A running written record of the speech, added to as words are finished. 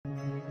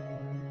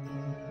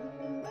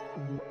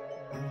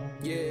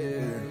Yeah.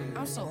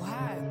 I'm so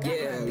high.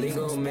 Yeah, lean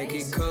gon' make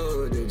it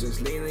colder.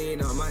 Just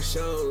lean on my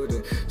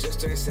shoulder.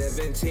 Just turned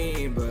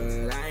 17,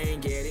 but I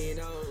ain't getting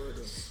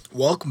older.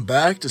 Welcome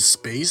back to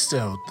Spaced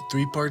Out, the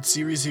three-part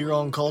series here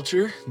on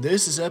culture.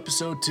 This is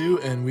episode 2,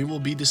 and we will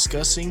be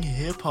discussing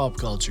hip-hop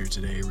culture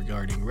today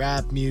regarding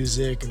rap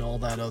music and all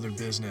that other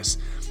business.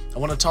 I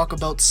want to talk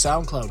about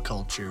SoundCloud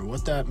culture,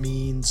 what that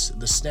means,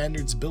 the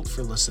standards built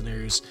for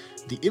listeners,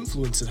 the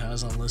influence it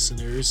has on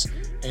listeners,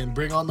 and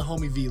bring on the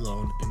homie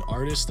V-Lone, an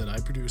artist that I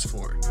produce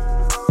for.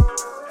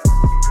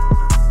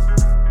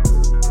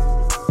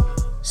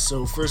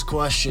 So first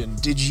question,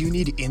 did you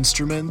need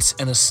instruments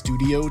and a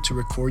studio to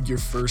record your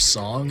first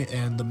song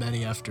and the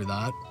many after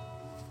that?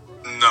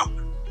 No.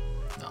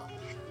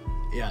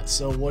 Yeah,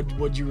 so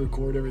what'd you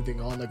record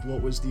everything on? Like,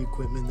 what was the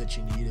equipment that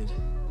you needed?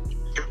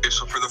 Okay,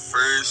 so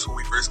when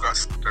we first got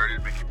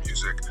started making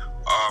music,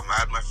 I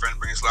had my friend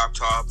bring his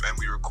laptop and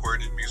we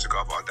recorded music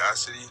off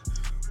Audacity,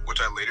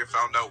 which I later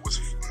found out was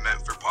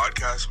meant for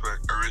podcasts, but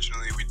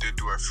originally we did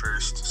do our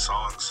first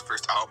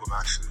album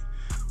actually,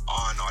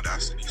 on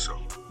Audacity, so.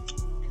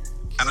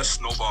 And a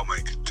snowball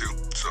mic too,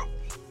 so.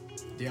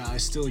 Yeah, I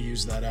still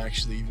use that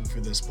actually, even for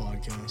this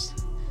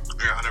podcast.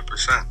 Yeah,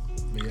 100%.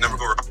 Yeah, never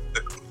go wrong with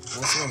it.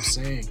 That's what I'm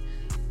saying.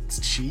 It's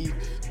cheap,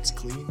 it's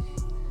clean.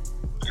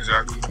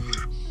 Exactly.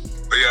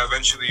 But yeah,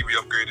 eventually we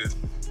upgraded.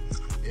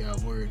 Yeah,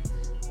 word.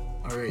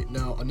 Alright,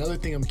 now another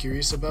thing I'm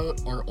curious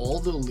about, are all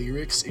the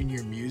lyrics in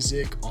your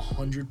music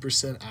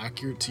 100%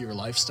 accurate to your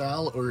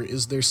lifestyle, or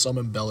is there some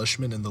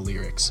embellishment in the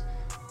lyrics?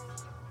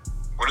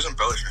 What does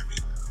embellishment mean?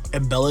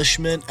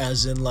 Embellishment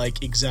as in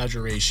like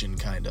exaggeration,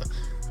 kinda.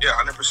 Yeah,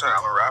 100%.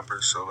 I'm a rapper,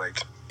 so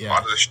like Yeah. a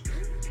lot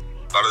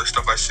of the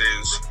stuff I say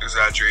is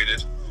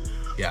exaggerated.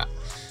 Yeah.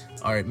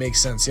 Alright, makes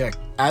sense, yeah.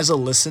 As a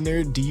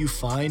listener, do you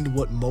find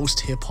what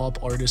most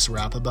hip-hop artists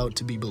rap about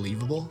to be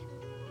believable?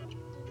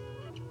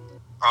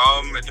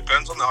 It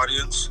depends on the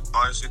audience.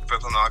 Honestly, it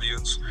depends on the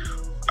audience.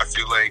 I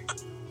feel like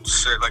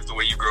the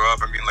way you grow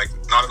up, I mean, like,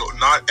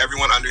 not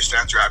everyone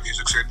understands rap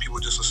music. Certain people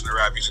just listen to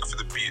rap music for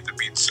the beat. The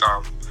beats,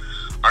 I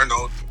don't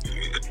know,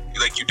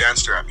 like, you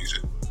dance to rap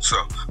music. So,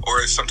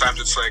 or sometimes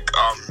it's like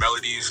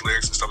melodies,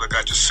 lyrics, and stuff like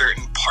that. Just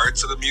certain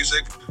parts of the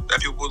music that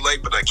people would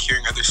like, but like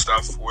hearing other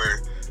stuff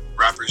where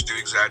rappers do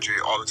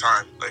exaggerate all the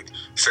time. Like,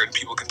 certain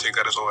people can take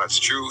that as, oh, that's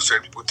true.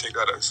 Certain people take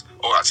that as,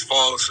 oh, that's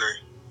false, or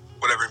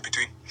whatever in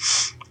between.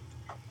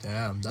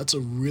 Damn, that's a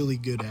really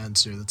good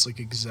answer. That's like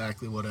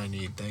exactly what I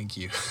need. Thank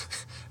you.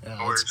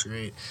 Yeah, that's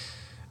great.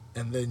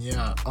 And then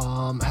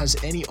has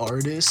any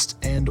artist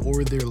and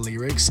or their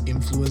lyrics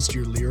influenced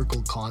your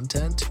lyrical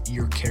content,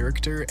 your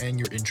character, and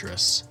your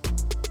interests?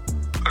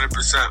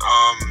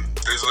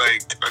 100%. There's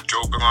like a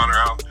joke going on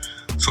around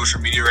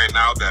social media right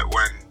now that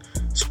when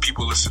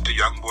people listen to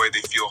Youngboy, they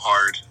feel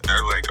hard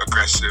or like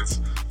aggressive,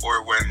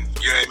 or when,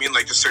 you know what I mean,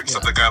 like just certain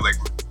stuff like that. Like,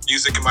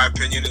 music, in my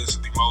opinion, is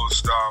the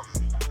most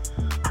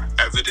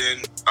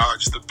evident,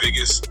 just the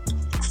biggest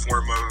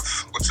form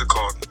of, what's it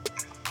called?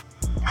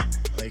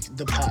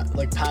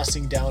 Like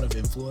passing down of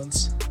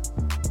influence.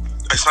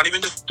 It's not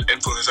even just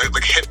influence,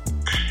 like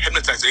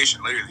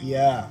hypnotization, literally.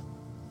 Yeah.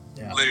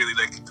 Literally,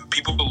 like,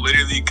 people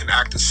literally can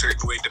act a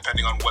certain way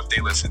depending on what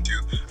they listen to,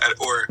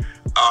 or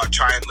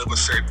try and live a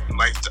certain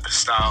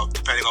lifestyle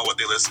depending on what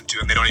they listen to,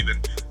 and they don't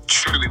even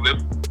truly live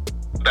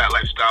that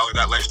lifestyle, or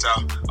that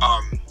lifestyle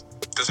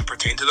doesn't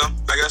pertain to them,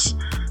 I guess.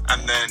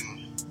 And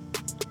then,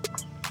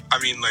 I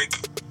mean, like,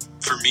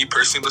 for me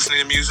personally, listening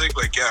to music,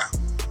 like, yeah,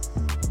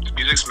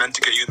 music's meant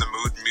to get you in the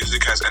mood.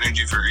 Music has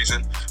energy for a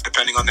reason.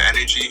 Depending on the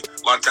energy,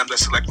 a lot of times I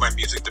select my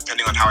music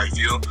depending on how I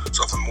feel.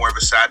 So if I'm more of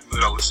a sad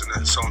mood, I'll listen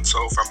to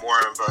so-and-so. If I'm more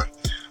of a,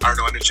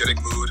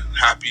 energetic mood,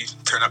 happy,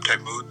 turn-up type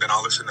mood, then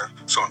I'll listen to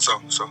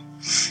so-and-so. So.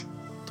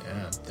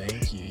 Damn,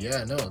 thank you.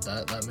 Yeah, no,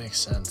 that makes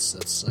sense.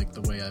 That's like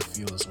the way I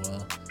feel as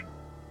well.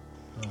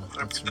 Oh,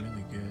 that's 100%.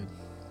 Really good.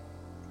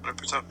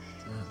 100%.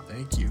 Yeah,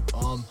 thank you.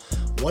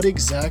 What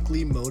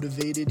exactly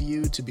motivated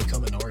you to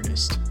become an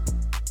artist?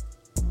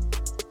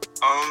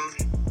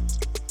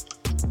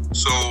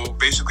 So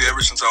basically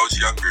ever since I was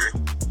younger,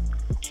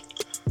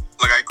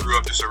 like, I grew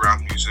up just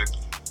around music.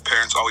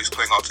 Parents always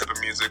playing all type of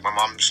music. My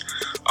mom's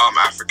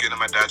African and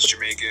my dad's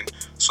Jamaican,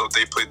 so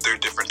they played their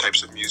different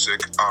types of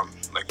music,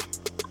 like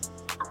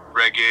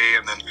reggae,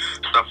 and then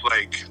stuff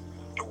like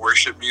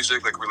worship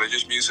music, like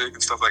religious music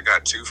and stuff like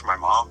that too for my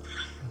mom.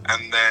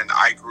 And then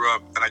I grew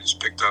up and I just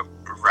picked up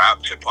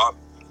rap, hip hop,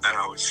 and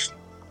I was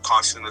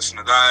constantly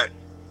listening to that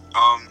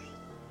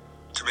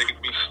to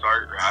make me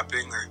start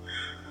rapping or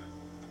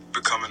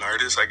become an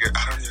artist.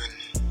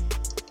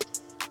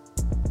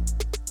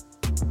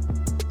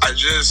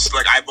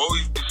 I've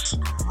always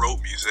wrote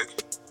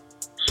music.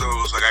 So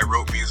it was like I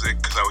wrote music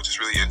because I was just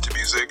really into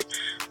music.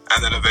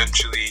 And then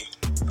eventually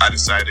I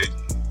decided,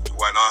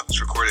 why not? Let's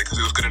record it, because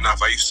it was good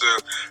enough. I used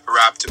to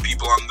rap to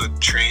people on the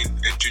train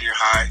in junior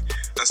high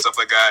and stuff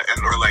like that,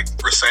 or like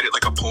recite it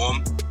like a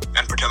poem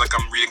and pretend like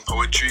I'm reading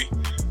poetry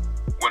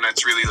when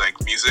it's really like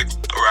music,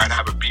 or I'd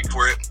have a beat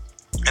for it.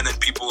 And then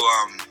people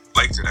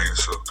liked it, I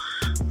guess. So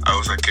I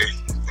was like, okay,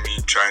 let me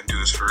try and do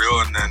this for real.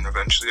 And then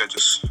eventually I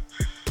just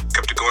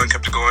kept it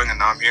going, and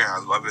now I'm here. I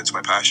love it. It's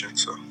my passion.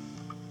 So.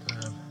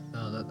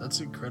 No, that's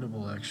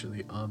incredible,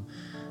 actually.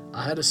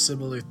 I had a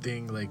similar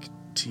thing, like,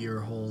 to your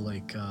whole,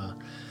 like,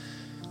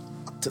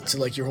 to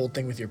like your whole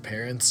thing with your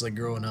parents. Like,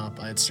 growing up,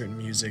 I had certain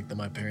music that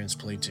my parents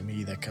played to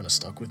me that kind of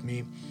stuck with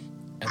me,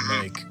 and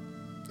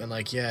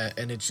yeah,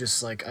 and it's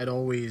just like I'd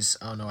always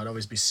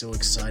be so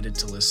excited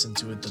to listen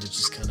to it that it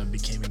just kind of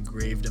became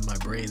engraved in my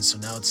brain. So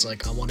now it's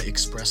like I want to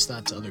express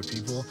that to other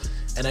people,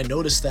 and I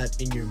noticed that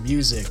in your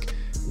music,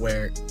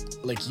 where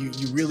like you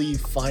really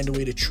find a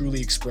way to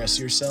truly express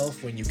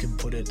yourself when you can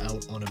put it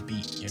out on a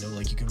beat, you know,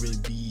 like you can really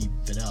be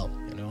Vanel,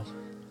 you know.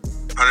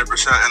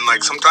 100%. And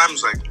like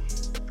sometimes, like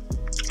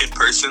in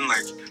person,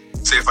 like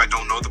say if I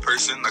don't know the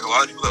person, like a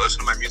lot of people that listen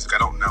to my music I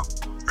don't know,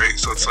 right?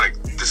 So it's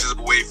like this is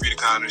a way for you to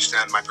kind of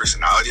understand my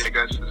personality, I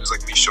guess. This is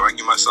like me showing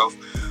you myself,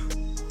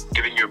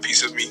 giving you a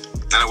piece of me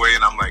in a way,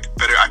 and I'm like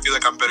better. I feel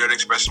like I'm better at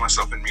expressing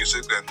myself in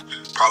music than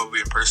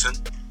probably in person.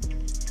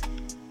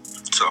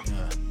 So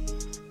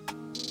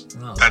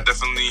that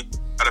definitely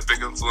had a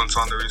big influence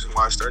on the reason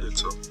why I started.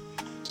 So.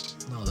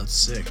 No, that's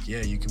sick.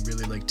 Yeah, you can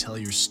really like tell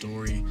your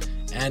story,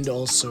 and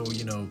also,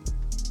 you know,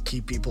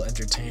 keep people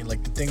entertained.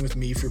 Like the thing with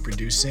me for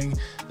producing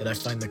that I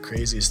find the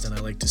craziest, and I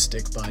like to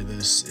stick by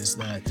this, is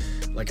that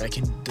like I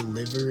can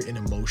deliver an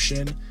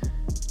emotion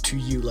to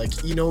you.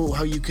 Like, you know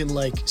how you can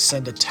like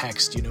send a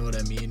text, you know what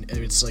I mean? And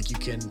it's like you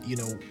can, you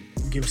know,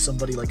 give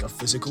somebody like a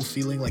physical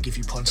feeling, like if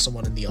you punch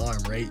someone in the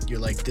arm, right? You're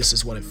like, this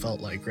is what it felt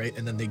like, right?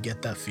 And then they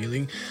get that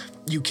feeling.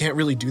 You can't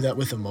really do that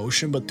with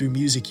emotion, but through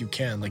music you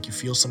can. Like you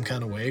feel some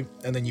kind of way,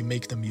 and then you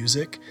make the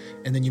music,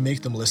 and then you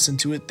make them listen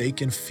to it. They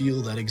can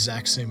feel that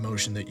exact same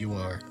emotion that you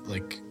are,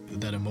 like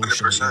that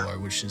emotion 100%. That you are,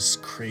 which is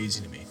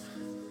crazy to me.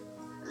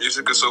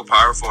 Music is so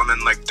powerful, and then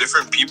like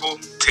different people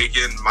take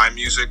in my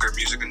music or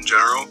music in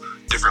general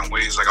different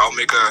ways. Like I'll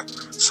make a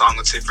song,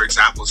 let's say for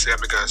example, say I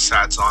make a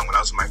sad song when I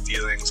was in my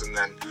feelings, and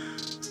then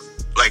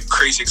like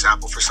crazy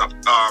example for some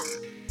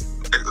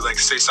like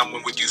say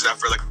someone would use that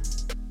for like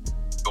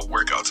a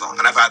workout song,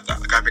 and I've had that.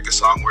 Like I make a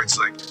song where it's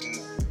like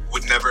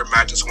would never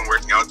imagine someone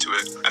working out to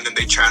it, and then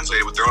they translate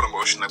it with their own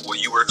emotion, like, well,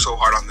 you work so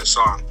hard on this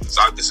song,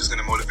 so this is going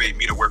to motivate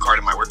me to work hard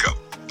in my workout.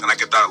 And I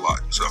get that a lot.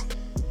 So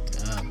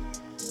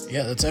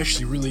yeah, that's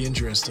actually really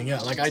interesting. Yeah,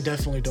 like I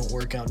definitely don't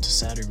work out to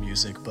sadder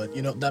music, but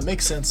you know, that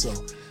makes sense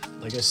though.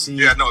 Like I see.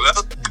 Yeah, no,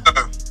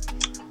 that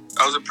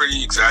was a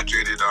pretty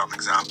exaggerated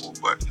example,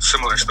 but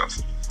similar stuff.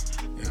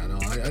 Yeah, no,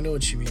 I know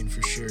what you mean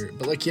for sure.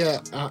 But like, yeah,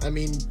 I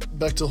mean,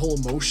 back to the whole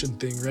emotion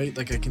thing, right?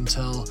 Like I can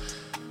tell,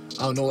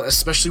 I don't know,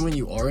 especially when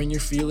you are in your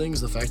feelings,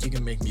 the fact you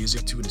can make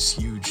music to it is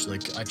huge.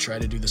 Like I try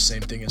to do the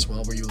same thing as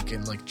well, where you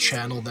can like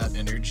channel that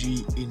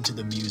energy into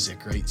the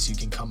music, right? So you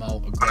can come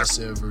out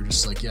aggressive or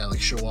just like, yeah,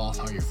 like show off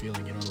how you're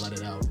feeling, you know, let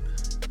it out.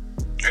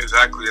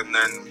 Exactly. And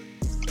then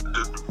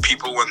the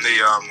people, when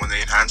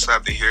they enhance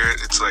that, they hear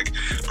it, it's like,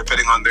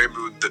 depending on their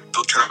mood,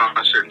 they'll turn on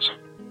a certain song.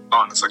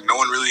 It's like no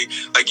one really,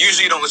 like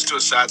usually you don't listen to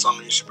a sad song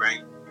when you're super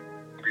angry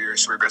or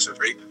super aggressive,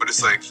 right? But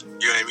it's like,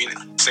 you know what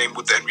I mean? Same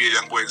with the NBA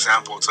Youngboy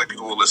example. It's like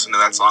people will listen to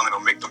that song and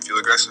it'll make them feel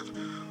aggressive,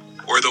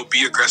 or they'll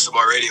be aggressive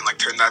already and like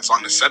turn that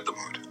song to set the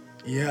mood.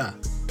 Yeah,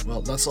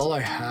 well, that's all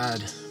I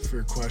had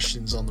for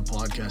questions on the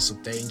podcast, so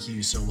thank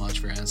you so much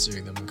for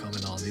answering them and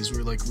coming on. These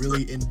were like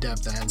really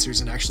in-depth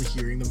answers, and actually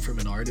hearing them from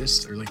an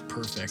artist are like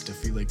perfect. I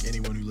feel like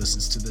anyone who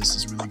listens to this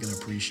is really gonna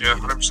appreciate it.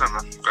 Yeah, 100%,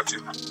 man. Got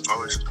you.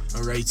 Always.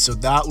 Alright, so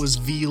that was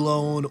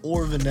V-Lone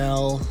or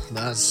Vanel.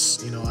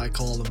 That's, you know, I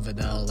call him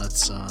Vanel.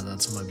 That's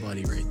my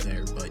buddy right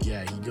there. But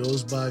yeah, he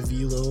goes by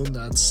V-Lone.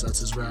 That's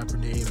his rapper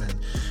name, and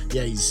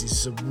yeah,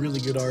 he's a really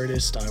good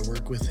artist. I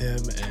work with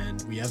him,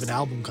 and we have an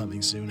album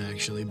coming soon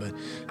actually, but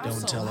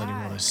don't tell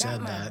anyone I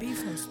said that.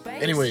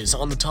 Anyways,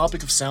 on the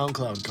topic of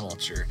SoundCloud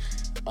culture,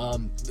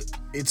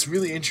 it's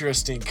really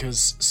interesting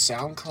because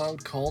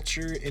SoundCloud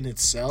culture in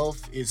itself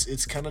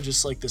it's kind of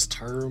just like this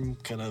term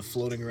kind of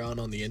floating around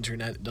on the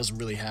internet. It doesn't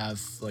really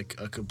have like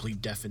a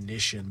complete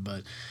definition,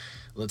 but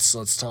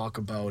let's talk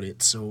about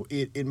it. So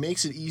it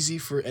makes it easy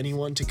for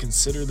anyone to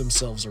consider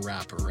themselves a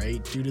rapper,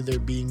 right? Due to there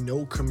being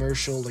no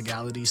commercial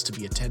legalities to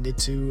be attended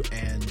to,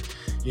 and,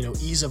 you know,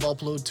 ease of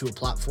upload to a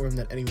platform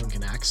that anyone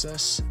can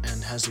access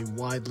and has a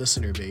wide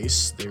listener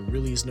base, there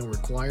really is no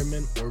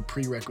requirement or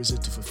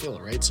prerequisite to fulfill,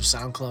 right? So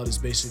SoundCloud is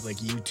basically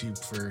like YouTube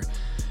for,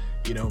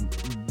 you know,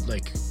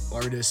 like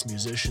artists,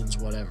 musicians,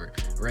 whatever,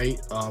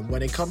 right?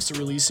 When it comes to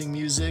releasing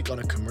music on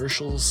a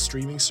commercial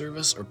streaming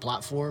service or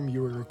platform,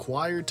 you are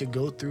required to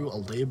go through a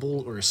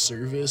label or a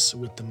service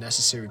with the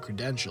necessary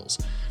credentials,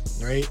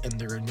 right? And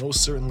there are no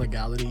certain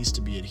legalities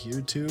to be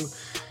adhered to,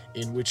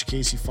 in which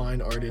case you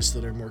find artists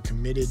that are more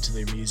committed to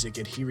their music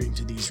adhering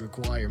to these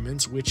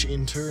requirements, which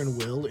in turn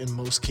will, in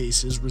most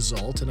cases,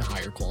 result in a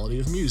higher quality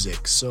of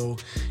music. So,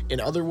 in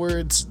other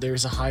words,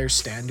 there's a higher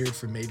standard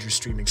for major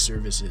streaming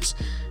services.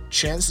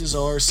 Chances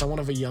are someone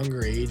of a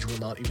younger age will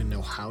not even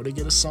know how to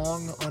get a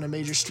song on a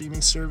major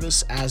streaming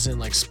service, as in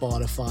like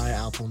Spotify,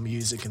 Apple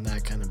Music, and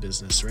that kind of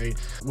business, right?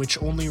 Which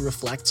only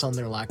reflects on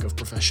their lack of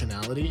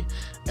professionality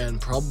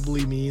and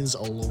probably means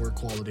a lower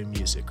quality of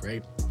music,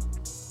 right?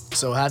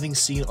 So having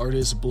seen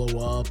artists blow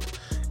up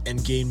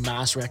and gain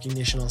mass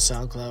recognition on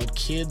SoundCloud,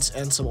 kids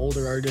and some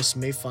older artists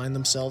may find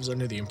themselves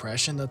under the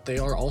impression that they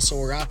are also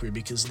a rapper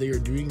because they are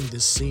doing the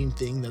same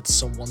thing that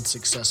someone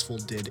successful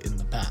did in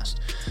the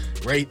past,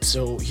 right?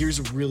 So here's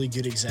a really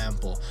good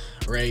example,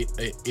 right,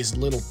 is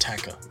Lil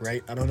Tecca,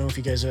 right? I don't know if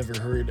you guys have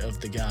ever heard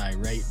of the guy,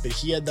 right? But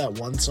he had that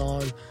one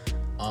song,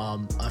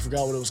 I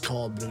forgot what it was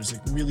called, but it was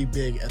like really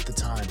big at the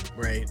time,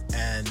 right?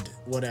 And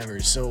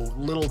whatever. So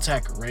Lil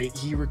Tecca, right?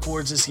 He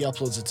records this, he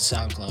uploads it to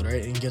SoundCloud,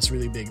 right? And he gets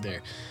really big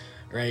there,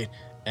 right?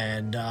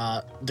 And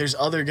there's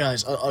other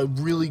guys. A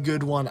really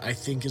good one I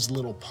think is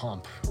Lil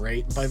Pump,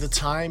 right? By the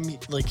time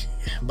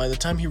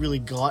he really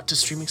got to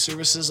streaming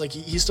services, like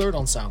he started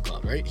on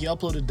SoundCloud, right? He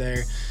uploaded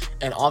there,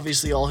 and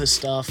obviously all his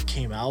stuff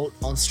came out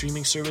on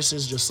streaming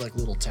services just like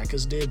Lil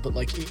Tecca's did, but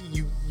like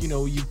you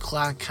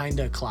kind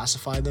of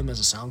classify them as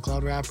a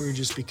SoundCloud rapper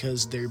just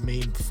because their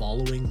main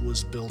following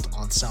was built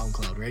on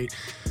SoundCloud, right?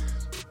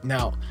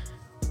 Now,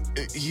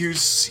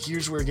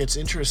 here's where it gets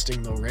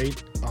interesting though,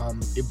 right?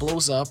 It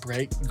blows up,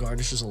 right?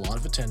 Garnishes a lot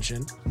of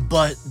attention,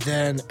 but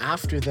then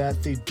after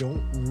that they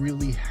don't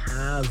really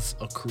have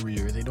a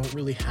career, they don't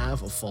really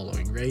have a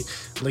following, right?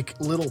 Like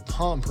Lil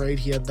Pump, right?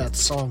 He had that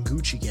song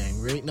Gucci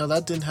Gang, right? Now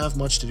that didn't have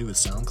much to do with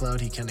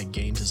SoundCloud. He kind of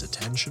gained his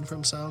attention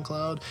from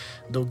SoundCloud,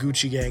 though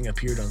Gucci Gang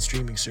appeared on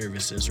streaming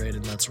services, right?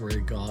 And that's where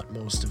it got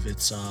most of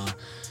its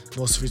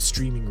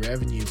streaming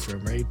revenue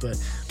from, right?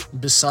 But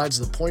besides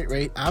the point,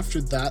 right?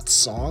 After that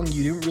song,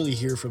 you didn't really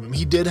hear from him.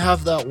 He did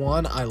have that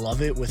one, I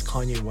Love It, with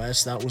Kanye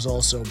West. That was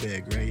also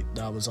big, right?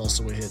 That was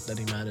also a hit that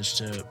he managed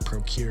to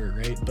procure,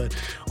 right? But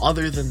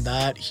other than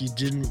that, he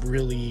didn't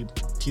really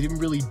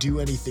do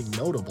anything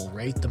notable,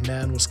 right? The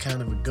man was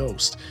kind of a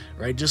ghost,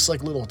 right? Just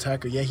like Lil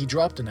Tecca, yeah, he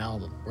dropped an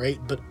album, right?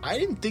 But I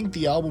didn't think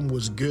the album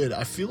was good.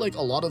 I feel like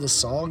a lot of the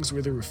songs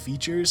where there were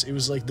features, it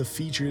was like the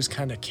features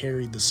kind of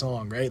carried the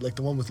song, right? Like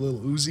the one with Lil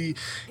Uzi,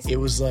 it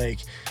was like,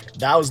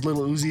 that was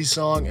Lil Uzi's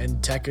song,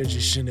 and Tecca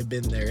just shouldn't have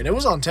been there. And it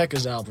was on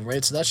Tecca's album,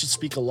 right? So that should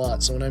speak a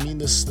lot. So when I mean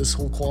this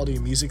whole quality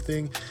of music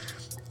thing,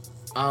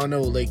 I don't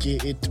know, like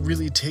it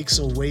really takes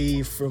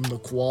away from the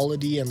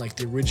quality and like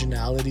the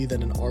originality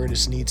that an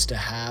artist needs to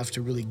have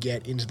to really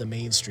get into the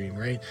mainstream,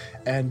 right?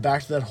 And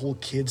back to that whole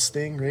kids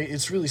thing, right?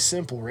 It's really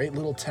simple, right?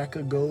 Lil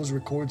Tecca goes,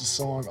 records a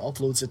song,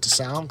 uploads it to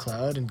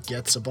SoundCloud, and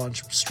gets a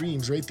bunch of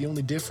streams, right? The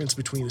only difference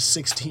between a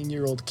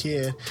 16-year-old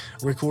kid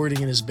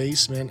recording in his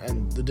basement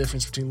and the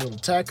difference between Lil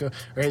Tecca,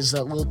 right, is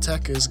that Lil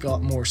Tecca's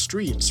got more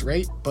streams,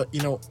 right? But,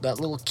 you know, that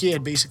little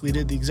kid basically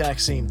did the exact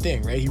same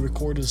thing, right? He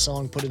recorded a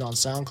song, put it on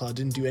SoundCloud,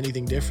 didn't do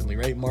anything differently,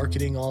 right?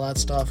 Marketing, all that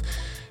stuff,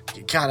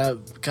 it kind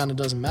of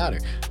doesn't matter,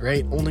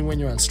 right? Only when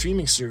you're on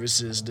streaming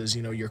services does,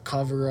 you know, your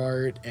cover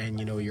art and,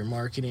 you know, your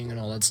marketing and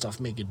all that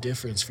stuff make a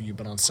difference for you.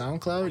 But on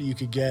SoundCloud, you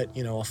could get,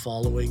 you know, a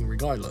following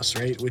regardless,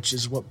 right? Which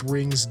is what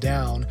brings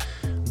down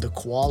the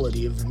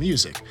quality of the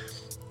music,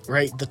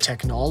 right? The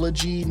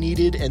technology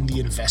needed and the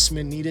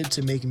investment needed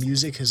to make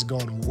music has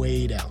gone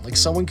way down. Like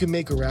someone could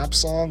make a rap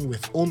song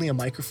with only a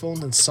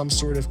microphone and some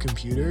sort of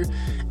computer,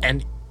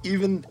 and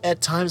even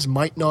at times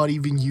might not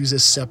even use a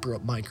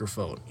separate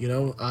microphone, you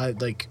know?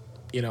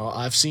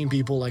 I've seen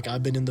people, like,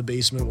 I've been in the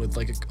basement with,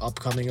 like,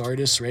 upcoming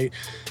artists, right?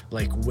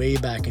 Like, way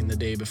back in the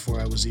day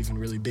before I was even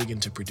really big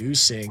into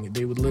producing,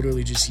 they would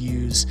literally just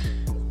use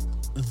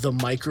the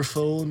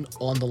microphone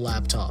on the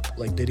laptop.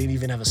 Like, they didn't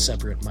even have a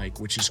separate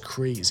mic, which is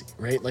crazy,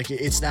 right? Like,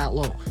 it's that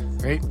low,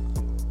 right?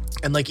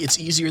 And like, it's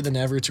easier than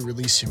ever to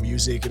release your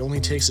music. It only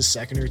takes a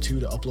second or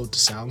two to upload to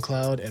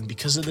SoundCloud, and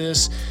because of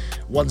this,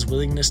 one's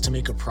willingness to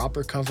make a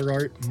proper cover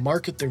art,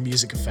 market their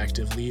music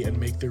effectively, and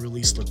make their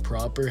release look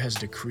proper has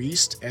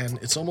decreased, and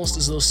it's almost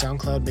as though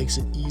SoundCloud makes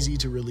it easy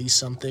to release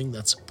something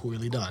that's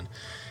poorly done.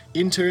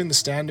 In turn, the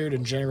standard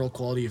and general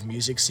quality of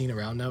music seen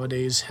around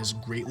nowadays has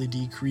greatly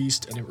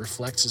decreased, and it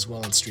reflects as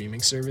well on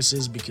streaming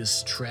services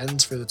because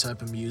trends for the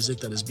type of music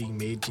that is being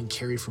made can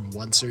carry from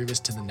one service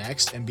to the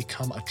next and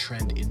become a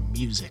trend in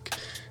music.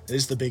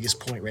 This is the biggest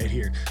point right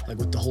here, like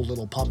with the whole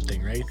Lil Pump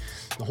thing, right?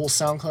 The whole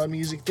SoundCloud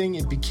music thing,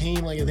 it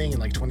became like a thing in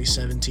like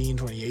 2017,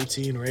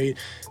 2018, right?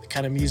 The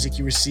kind of music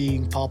you were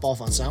seeing pop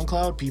off on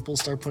SoundCloud, people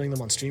start putting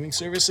them on streaming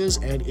services,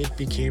 and it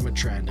became a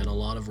trend, and a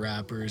lot of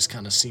rappers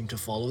kind of seem to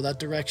follow that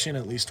direction,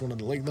 at least one of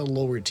the, like, the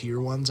lower tier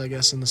ones, I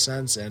guess, in the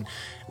sense, and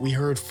we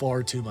heard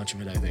far too much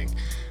of it, I think.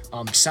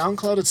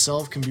 SoundCloud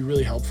itself can be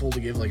really helpful to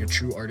give like a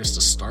true artist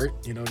a start,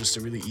 you know, just a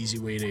really easy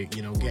way to,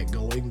 you know, get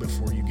going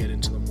before you get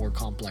into the more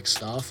complex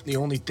stuff. The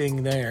only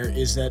thing there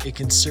is that it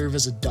can serve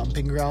as a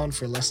dumping ground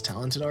for less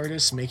talented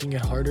artists, making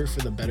it harder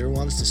for the better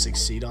ones to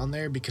succeed on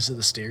there because of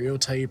the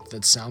stereotype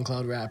that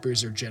SoundCloud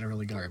rappers are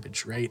generally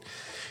garbage, right?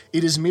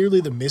 It is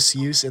merely the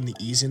misuse and the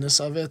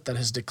easiness of it that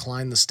has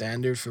declined the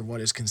standard for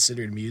what is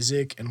considered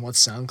music and what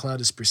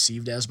SoundCloud is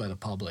perceived as by the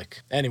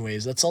public.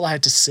 Anyways, that's all I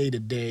had to say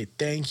today.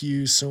 Thank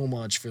you so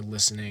much for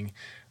listening.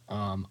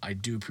 I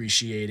do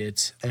appreciate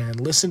it. And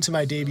listen to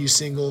my debut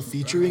single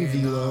featuring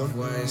V-Lone.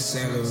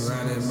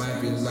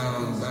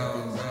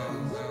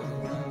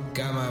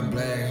 Got my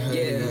black hood,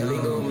 yeah,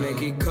 legal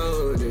make it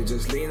colder.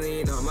 Just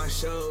lean on my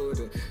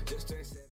shoulder.